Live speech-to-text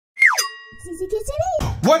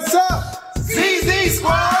What's up, ZZ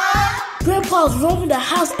Squad? Grandpa's roaming the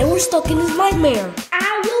house and we're stuck in his nightmare.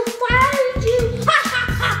 I will find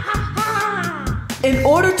you. In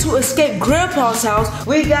order to escape Grandpa's house,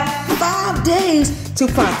 we got 5 days to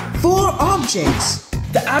find 4 objects.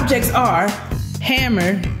 The objects are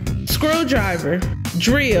hammer, screwdriver,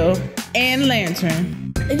 drill, and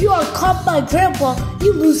lantern. If you are caught by Grandpa,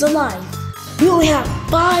 you lose a life. You only have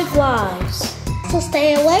 5 lives. So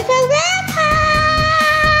stay away from Grandpa.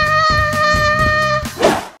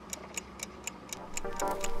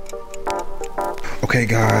 Okay,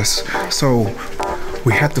 guys, so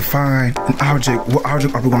we have to find an object. What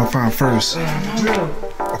object are we gonna find first?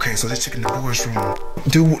 Okay, so let's check in the boys' room.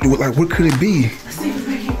 Dude, like, what could it be?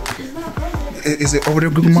 Is it over there,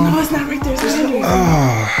 Google Mom? No, it's not right there. It's right there.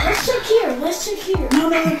 Let's check here. Let's check here. No,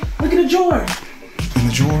 look in the drawer. In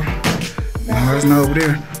the drawer? No, it's not over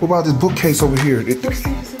there. What about this bookcase over here?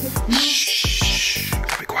 Shh.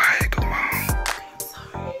 Be quiet, Google Mom.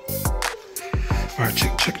 All right,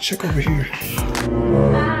 check over here. I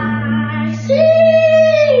see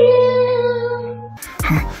you.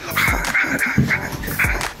 Huh? Hide.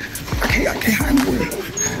 I can't hide anywhere.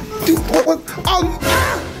 Dude, what? Oh,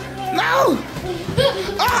 no!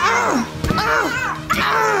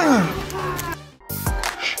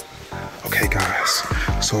 Okay, guys,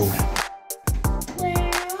 so Where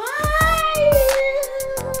are you?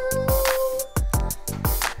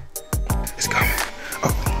 it's coming.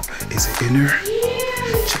 Oh, is it in there?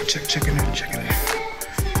 Check in there. No,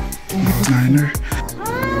 it's not in there.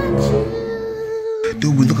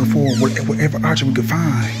 Dude, we're looking for whatever object we could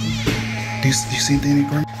find. Do you see anything,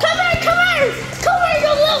 Grandma? Come here,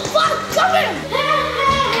 you little fuck! Come here!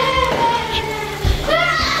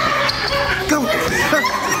 Go!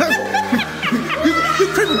 you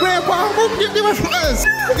creepy Grandpa! Get away from us!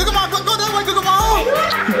 Come on, go that way, come on!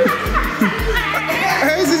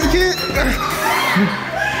 Hey, is this a kid?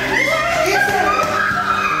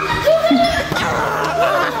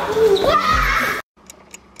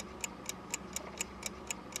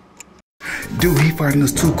 Dude, he fighting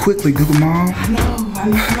us too quickly, Google Mom. No,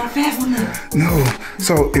 I'm not fast enough. No.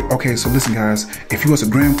 So, so listen, guys. If you was a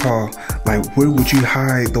grandpa, like, where would you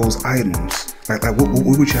hide those items? Like where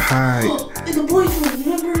would you hide? In the boys' room,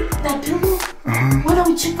 remember that pillow? Why don't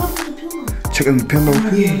we check under the pillow? Check under the pillow?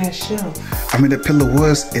 Yeah, that shelf. I mean, that pillow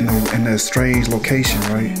was in a strange location,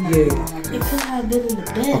 right? Yeah. It could have been in the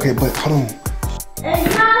bed. Okay, but hold on. Hey,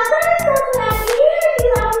 my son's not here.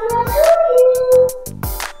 You have to you.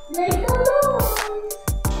 Make a noise.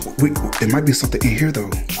 It might be something in here though.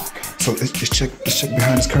 Okay. So let's check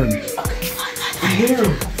behind this curtain. Okay. I hear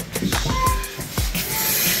him.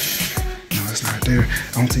 No, it's not there.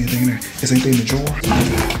 I don't see anything in there. Is anything in the drawer?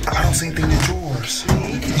 I don't see anything in the drawers.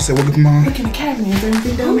 You said what, Google Mom? Look in the cabinet. Is there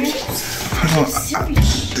anything down there? Hold on.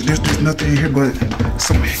 There's nothing in here but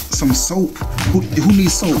some soap. Who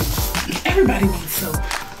needs soap? Everybody needs soap.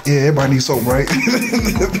 Yeah, everybody needs soap, right?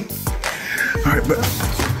 All right, but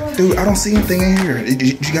dude, I don't see anything in here.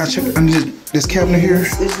 You gotta check under this cabinet here.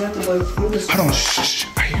 There's nothing but food. Hold on, shh,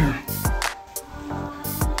 I hear.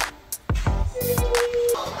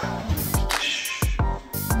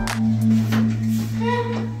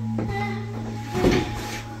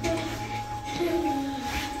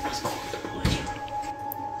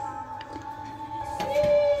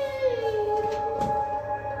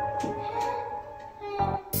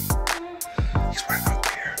 He's right out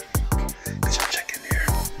there. Good job, check in there.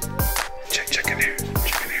 Check in there.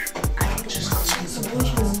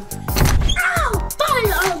 Oh,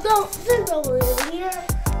 fire! Oh, no, there's no one here.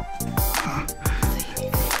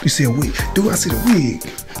 You see a wig? Dude, I see the wig.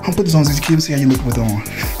 I'm gonna put this on so you can see how you look with it on.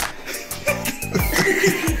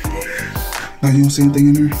 No, you don't see anything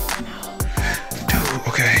in there? No. Dude,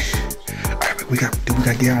 okay. All right, we got to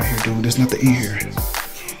get out of here, dude. There's nothing in here.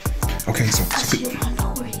 Okay, so good. I know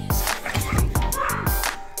where he is. I don't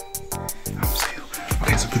see him.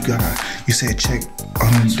 Okay, so good guy. You said check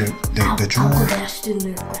under the drawer. I'll go downstairs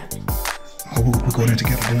and grab it. Oh, we'll go there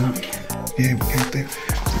together, dude. Yeah, we get there.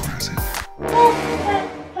 Where is it?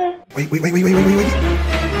 Wait.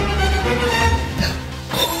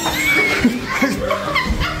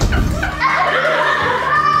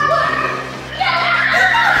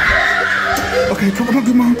 Okay, come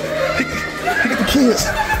on, Hey, get the kids.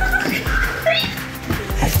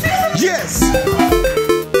 Yes!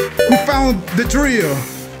 We found the drill.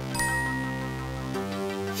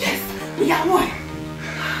 Yes, we got one.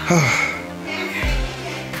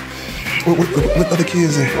 What other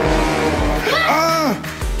kids there?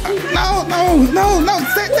 No,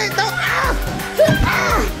 stay, no.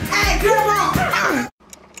 Hey, girl,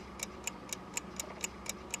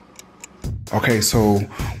 Okay, so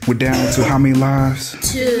we're down to how many lives?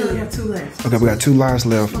 2. We have 2 left. Okay, we got 2 lives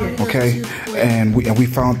left. Okay, and we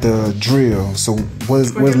found the drill. So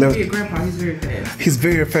what's left? Your grandpa, he's very fast. He's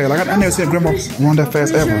very fast. Like I never seen grandma run that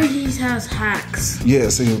fast ever. I'm pretty sure he has hacks. Yeah,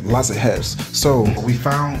 see, lots of hats. So we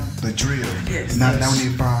found the drill. Yes. Now we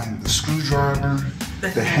need to find the screwdriver,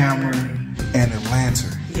 the hammer, and the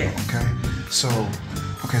lantern. Yeah. Okay. So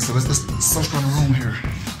let's search around the room here.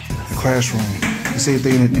 The classroom. You see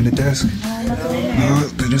anything in the desk? No,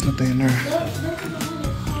 there's nothing in there.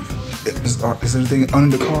 Is there anything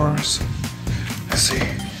under the cars? Let's see.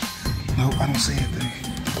 No, I don't see anything.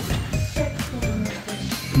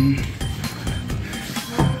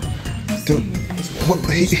 Dude, what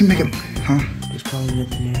he making? Huh? There's probably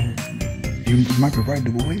nothing there. You might be right,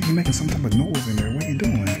 dude. But wait, he making some type of noise in there. What are you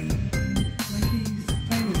doing? Like he's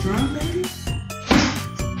playing the drum, maybe?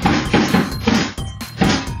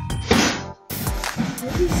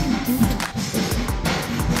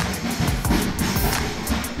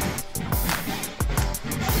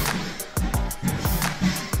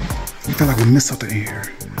 I feel like we missed something in here.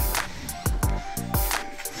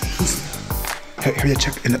 Have you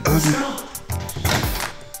checked in the oven?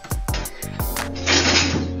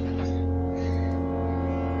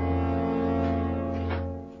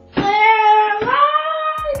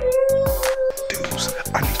 Dudes,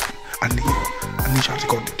 I need y'all to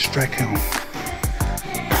go distract him.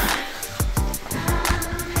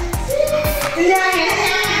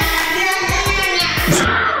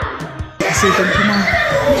 You see anything? Come on.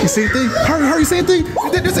 You see anything? Hurry, you see anything?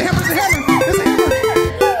 There's a hammer, there's a hammer.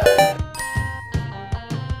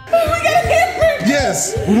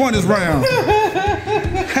 Yes, we won this round. We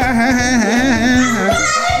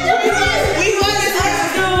won this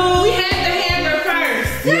school. We had the hammer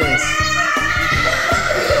first. Yes.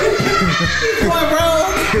 Come on, bro.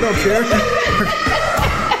 Get up here.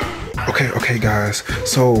 Okay, guys.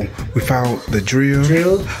 So we found the drill.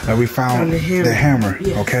 And we found the hammer.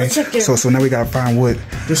 Okay. So now we gotta find what?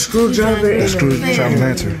 The screwdriver and The screwdriver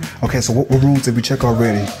lantern. Okay. So what rooms did we check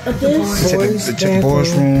already? This. Check the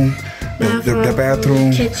boys' room, the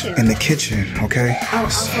bathroom, kitchen. and the kitchen. Okay.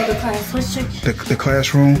 For the class. Let's check. The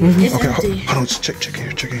classroom. It's Okay. empty. Hold on. Check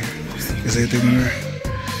here. Is there anything in there?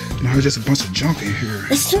 No, there's just a bunch of junk in here.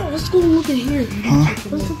 Let's go look in here. Huh?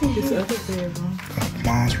 Let's look in here.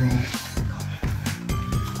 Mom's room.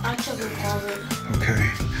 I'll check the closet. Okay.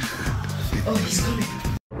 Oh, he's coming.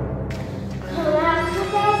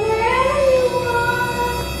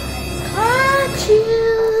 Got you.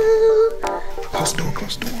 Close the door.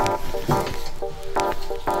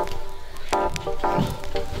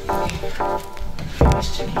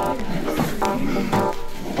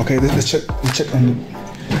 Okay, let's check. Let's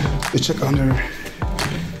check under.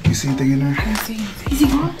 You see anything in there? I see him. Is he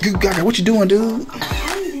gone? You Gaga, what you doing, dude?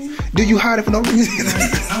 Dude, you hide it for no reason.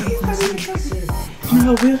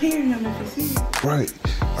 No, we'll hear him if he's here. Right.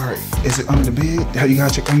 All right. Is it under the bed? How you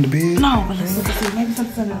gotta check under the bed? No, but let's look and see. Maybe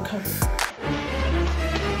something's under the cover.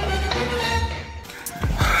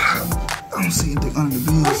 I don't see anything under the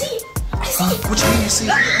bed. What you mean you see?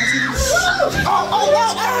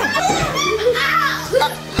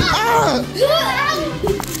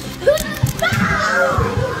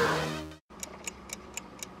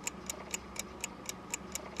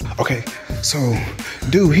 Okay, so,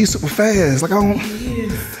 dude, he's super fast. Like,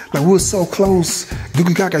 like, we were so close. Goo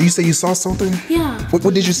Gaga, you say you saw something? Yeah.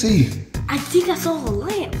 What did you see? I think I saw a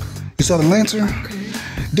lamp. You saw the lantern? Okay.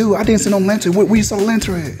 Dude, I didn't see no lantern. Where you saw the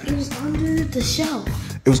lantern at? It was under the shelf.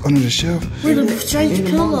 It was under the shelf? With a strange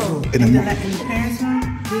pillow. In the parents' room?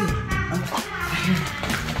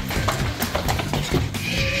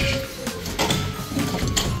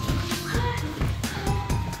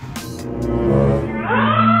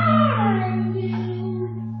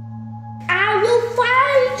 I will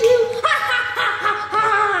find you. Ha ha ha ha ha.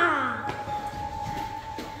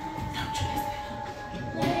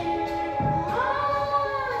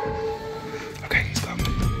 Okay, he's coming.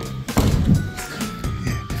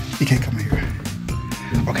 Yeah, he can't come in here.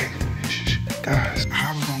 Okay, shh. Guys,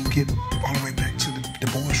 how are we gonna get all the way back to the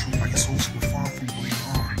boys' room? Like, it's so super far from where you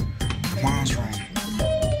are. The mom's room.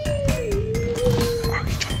 Oh,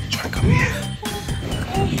 he try to come in.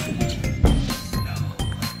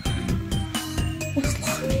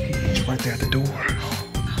 He's right there at the door.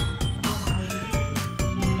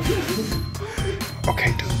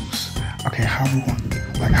 Okay, dudes. Okay, how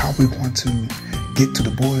we going to get to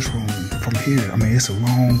the boys' room from here? I mean, it's a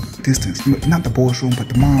long distance. Not the boys' room, but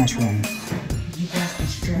the mom's room.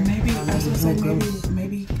 Maybe, I was gonna say,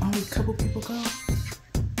 maybe only a couple people go.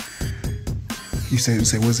 You say,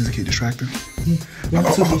 was this kid distracted? Yeah,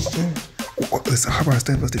 Listen, how about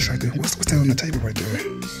instead of us distracted? What's that on the table right there?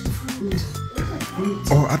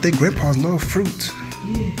 Oh, I think grandpas love fruit.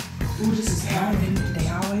 Yeah. Ooh, this is how they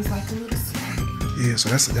always like a little snack. Yeah, so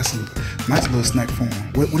that's a nice little snack for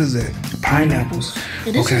them. What is that? Pineapples.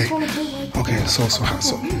 Okay. Okay, so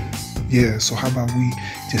yeah, so how about we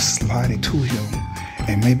just slide it to him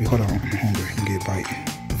and maybe hold on, I'm hungry and get a bite.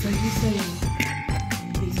 So you say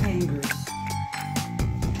he's hungry.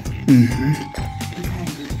 Mm-hmm. He's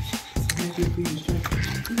hungry. So maybe if we instruct him.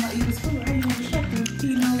 He might eat his food. How you gonna instruct him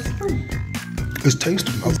eating all his food? It's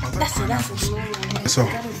tasty. That's it. So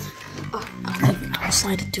I'll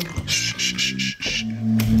slide it to him. Shh.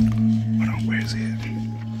 Hold on, where is it?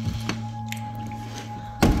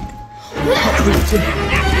 You want the fruit?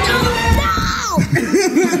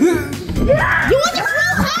 Huh? You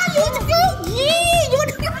want the fruit? Yeah, you want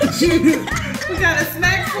the fruit? We got a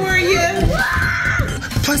snack for you.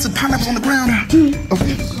 Place some pineapples on the ground.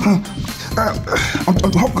 Okay.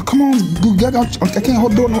 Come on, dude. I can't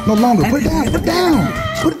hold the door no longer. Put it down.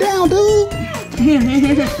 Put it down, dude.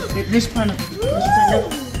 This pineapple.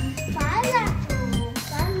 Pineapple.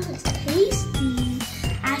 That looks tasty.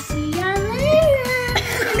 I see y'all later.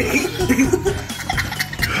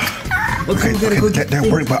 Okay, that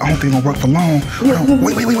worked, but I don't think it'll work for long. Hold on.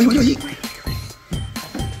 Wait. I'm still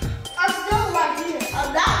right here. I'm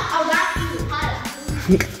not eating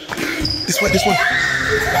pineapple. This way.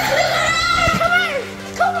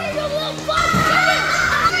 Come here, you little fuck.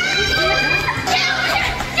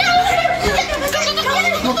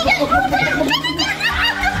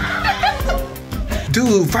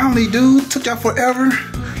 Dude, finally, dude. Took y'all forever.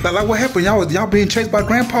 Like what happened? Y'all being chased by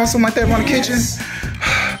grandpa or something like that around the kitchen?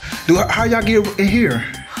 Dude, how y'all get in here?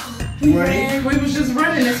 We was just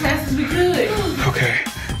running as fast as we could. Okay.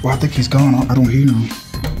 Well, I think he's gone. I don't hear him.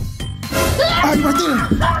 Ah, you right there.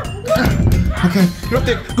 Okay, you're up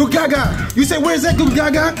there. Good Gaga. You say, where's that Good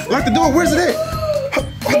Gaga? Lock the door. Where's it at?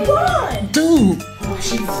 Dude.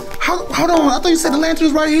 Hold on. I thought you said the lantern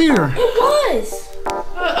was right here. It was.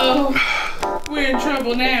 Uh-oh. We're in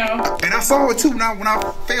trouble now. And I saw it too. Now, when I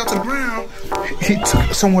fell to the ground, he took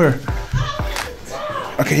it somewhere.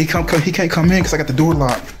 Okay, he can't come in because I got the door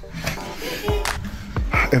locked.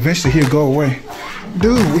 Eventually, he'll go away.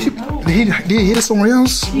 Dude, did he hit it somewhere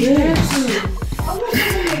else? Yes.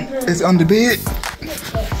 It's under the bed.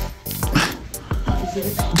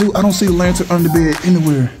 Dude, I don't see the lantern under the bed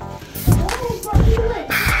anywhere.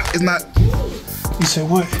 It's not. You said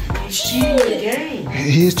what? He's cheating the game.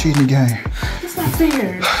 He is cheating the game. It's not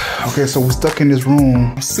fair. Okay, so we're stuck in this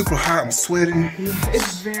room. I'm super hot. I'm sweating.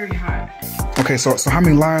 It's very hot. Okay, so how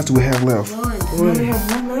many lives do we have left? We only have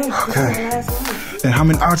one left. Okay. This is our last one. And how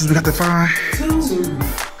many objects we got to find?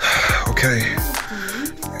 2. Okay.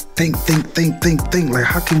 Think. Like,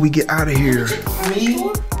 how can we get out of here?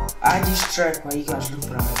 Me, I distract while you guys look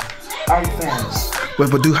for me. I'm fast.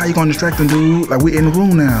 But dude, how you gonna distract them, dude? Like, we in the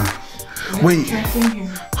room now. Wait.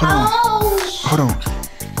 Hold on.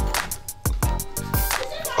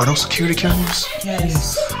 Are those security cameras?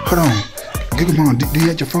 Yes. Hold on. Give Mom, do you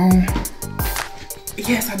have your phone?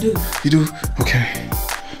 Yes, I do. You do? Okay.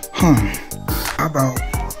 How about,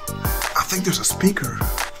 I think there's a speaker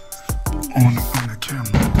on the camera.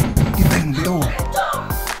 You bang on the door.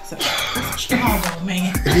 That's a strong old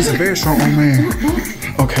man. It is a very strong old man.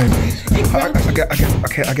 Okay.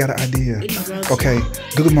 I got an idea. Okay.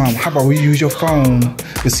 Google Mom, how about we use your phone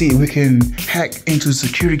to see if we can hack into the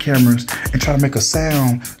security cameras and try to make a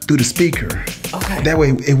sound through the speaker. Okay. That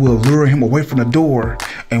way it will lure him away from the door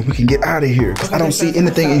and we can get out of here. Because I don't see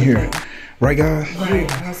anything in here. Right, guys? Right.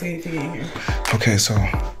 I don't see anything in here. Okay, so, all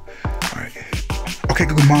right. Okay,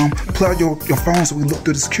 Google Mom, pull out your phone so we look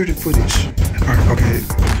through the security footage. All right, okay.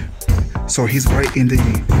 So he's right in the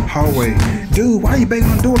hallway. Dude, why are you banging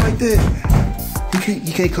on the door like that?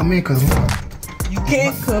 You can't come in because it's locked. You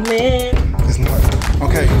can't come in. It's locked.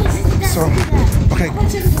 Okay, so, okay,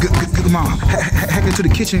 Google Mom, hack into the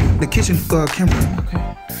kitchen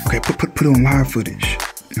camera. Okay, put it on live footage.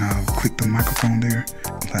 Now, click the microphone there.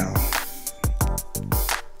 Loud.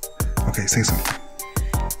 Okay, say something.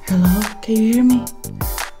 Hello? Can you hear me?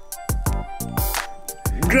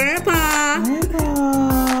 Grandpa.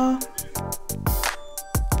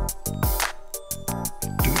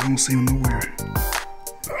 Dude, I don't see him nowhere.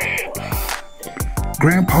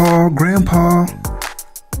 Grandpa.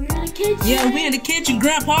 We're in the kitchen. Yeah, we in the kitchen,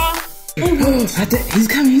 Grandpa. He's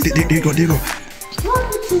coming. There you go.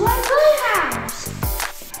 Welcome to our playhouse.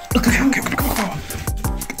 Okay, come on.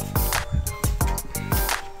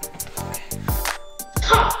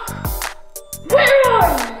 Where are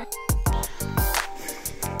you?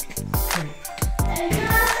 And I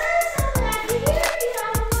said something I can hear you. I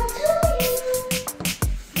want to you.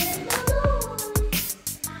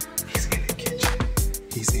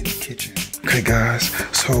 Okay, guys,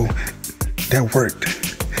 so that worked.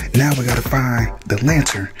 Now we gotta find the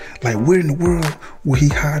lantern. Like, where in the world will he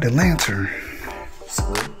hide the lantern?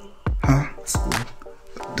 School. Huh? School.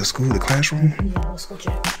 The school, the classroom? Yeah, let's go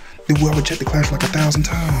check. Did we already check the classroom like 1,000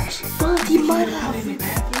 times? But he might have.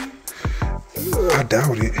 I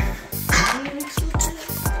doubt it.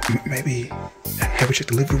 Maybe. Have we checked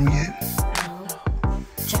the living room yet?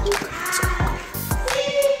 Check the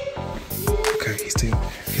Okay, he's still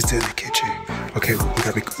in the kitchen. Okay, we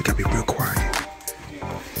gotta be real quiet.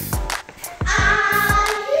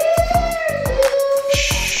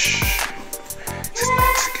 Shh. This is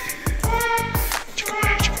Mexican. Check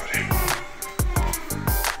over there.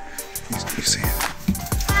 You see it?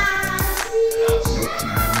 Nope,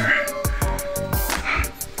 not in there.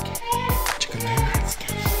 Check in there.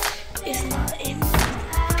 It's not in.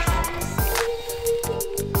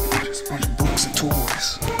 Just a bunch of books and toys.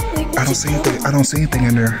 I don't see anything. I don't see anything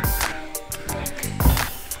in there.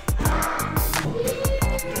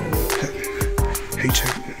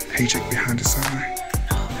 Hey, check behind the sign.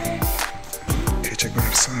 Hey, check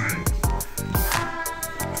behind the sign.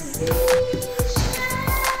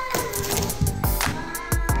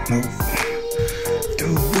 No.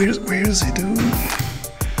 Dude, where is it, dude?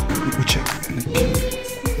 We check.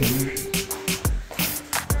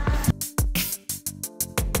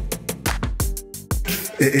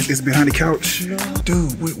 It's behind the couch. No.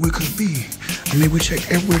 Dude, where could it be? I mean, we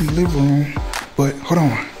checked everywhere in the living room, but hold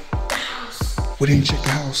on. We didn't check the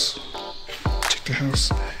house. Check the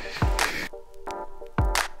house.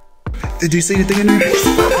 Did you see anything in there? We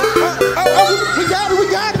got it.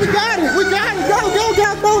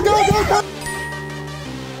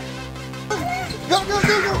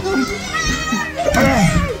 Go.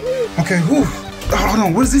 Okay, whew. Hold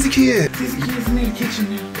on, where's this kid? This kid's in the kitchen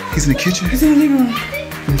now. He's in the kitchen? He's in the living room.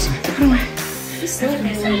 Let me see. Come on.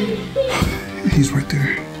 He's right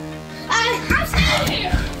there.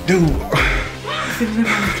 Dude. He's in the living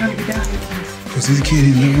room. He's trying to get down here. Was this kid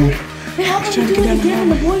in the living room? Hey, how about we do it again in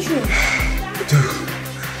the boys' room? Dude.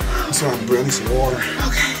 I'm sorry, bro. I need some water.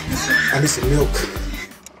 Okay. I need some milk.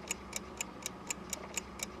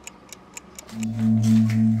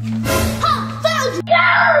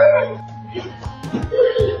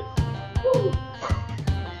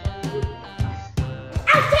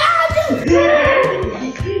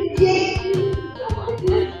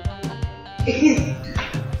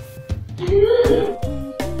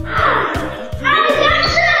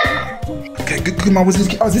 Okay, good mom. Was this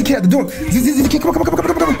kid? Oh, is this kid at the door? Is this kid? Come on.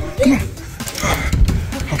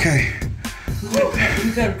 Okay.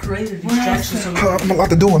 You gotta create a distraction. I'm gonna lock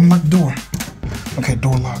the door. Okay,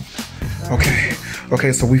 door locked.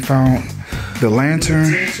 Okay, so we found the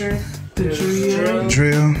lantern, The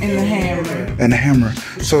drill, and the hammer.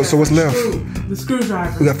 So what's left? The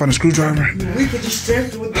screwdriver. We gotta find a screwdriver. We can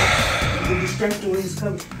distract with the distractor when he's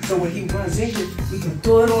coming. So when he runs in here, we can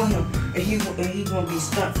throw it on him, and he gonna be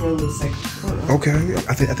stuck for a little second. Okay,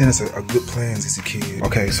 I think that's a good plan, Zizzy Kid.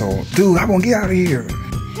 Okay, so dude, how gonna get out of here?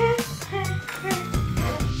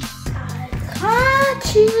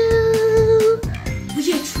 Got you. We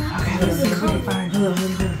can try. Okay, let's see if we can find him.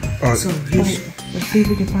 So let's see if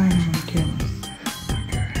we can find him on the camera.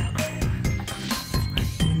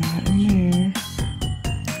 Not in there.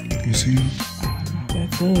 You see him?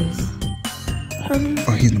 That's us.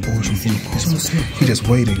 Oh, he's in the boys' room. He's just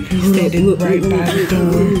waiting. He's standing right by the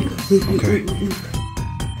door. Okay.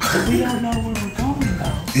 We don't know where we're going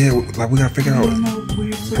though. Yeah, like we gotta figure out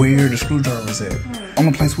where the screwdriver is at.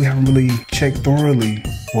 Only place we haven't really checked thoroughly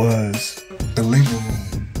was the living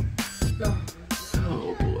room.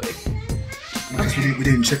 Oh boy. Because we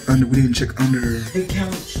didn't check under. The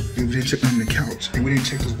couch. We didn't check under the couch, and we didn't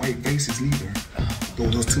check those white vases neither.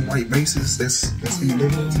 Those two white vases that's in the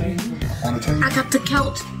living room on the table. I got the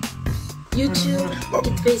couch. You two get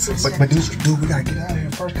the bases. But dude, we gotta get out of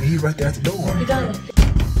here first, cause he's right there at the door. You got it.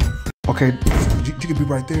 Okay, you could be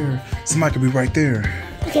right there. Somebody could be right there.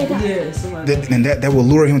 Okay, got it. Yeah, somebody. And that will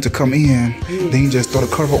lure him to come in. Then he just throw the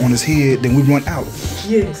cover on his head. Then we run out.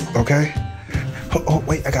 Yes. Okay. Oh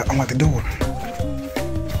wait, I got unlock the door.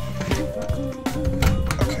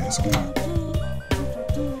 Okay, it's unlocked.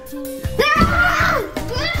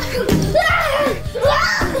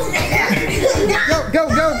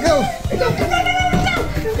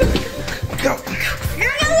 Go.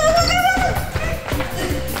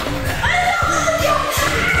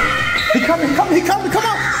 He coming. Come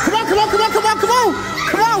on.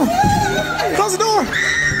 Close the door.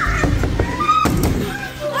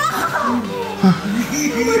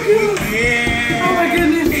 Oh my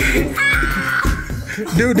goodness.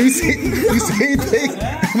 Dude, do you see anything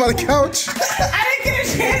about the couch? I didn't get a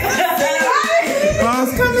chance to see it.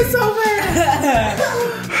 It's coming so bad.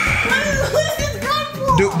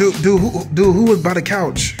 Dude, who was by the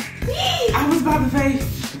couch? I was by the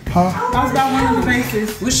vase. Huh? I was by one of the vases.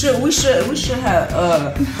 We should have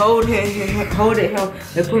hold it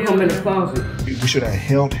and put him in the closet. We should have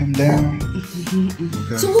held him down.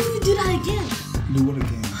 Okay. So what if we do that again? Do what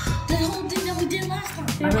again? The whole thing that we did last time.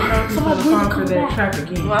 I don't know if he's gonna fall for that trap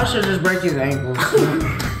again. Well, I should just break his ankles.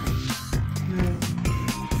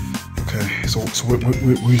 Okay, so where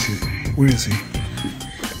is he? Where is he?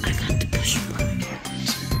 I got the push button.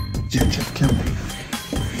 Yeah, check the camera.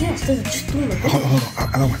 Yes, there's just doing it. Hold on,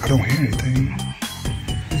 I don't hear anything.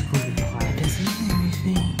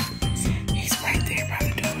 He's right there by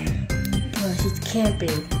the door. But he's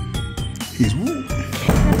camping. He's woo.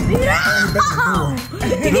 No!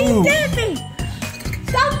 He's camping!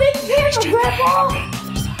 Stop being camping, Grandpa!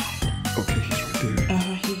 Okay, he's right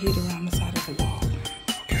there. He hid around the side of the wall.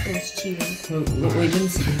 It's cheating. Wait, let me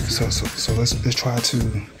see. So let's try to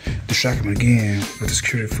distract him again with the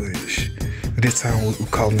security footage. But this time we're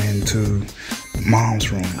calling into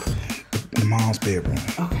mom's room, the mom's bedroom.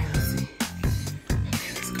 Okay, let's see.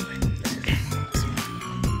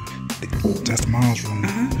 That's the mom's room.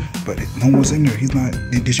 But no one's in there. He's not.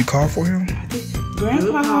 Did you call for him?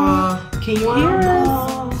 Grandpa, can you hear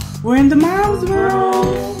us? We're in the mom's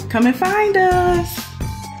room. Come and find us.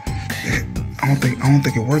 I don't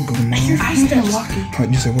think it worked. Go to mom. I hear him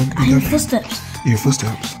walking. You said what? I hear footsteps. Your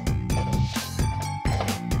footsteps.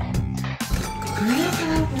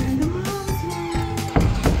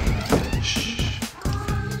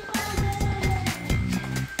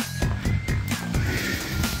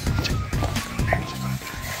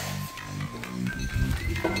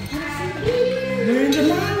 We're in the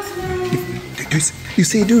mom's room. You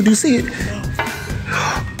see it, dude? Do you see it?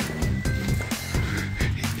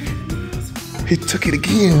 He took it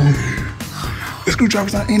again. The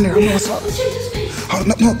screwdriver's not in there. I know it's not. Oh,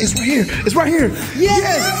 no, it's right here. It's right here.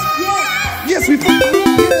 Yes. Yes, we found it.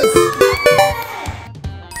 Yes.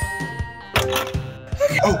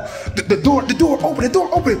 Oh, the door open. The door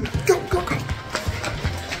open. Go.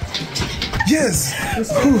 Yes.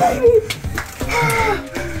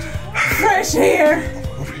 Fresh air.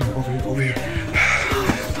 Over here.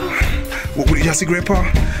 What y'all see, Grandpa?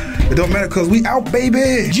 It don't matter because we out,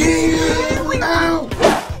 baby. Yeah, we out.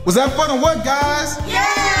 Was that fun or what, guys?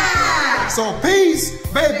 Yeah! So peace,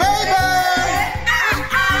 baby.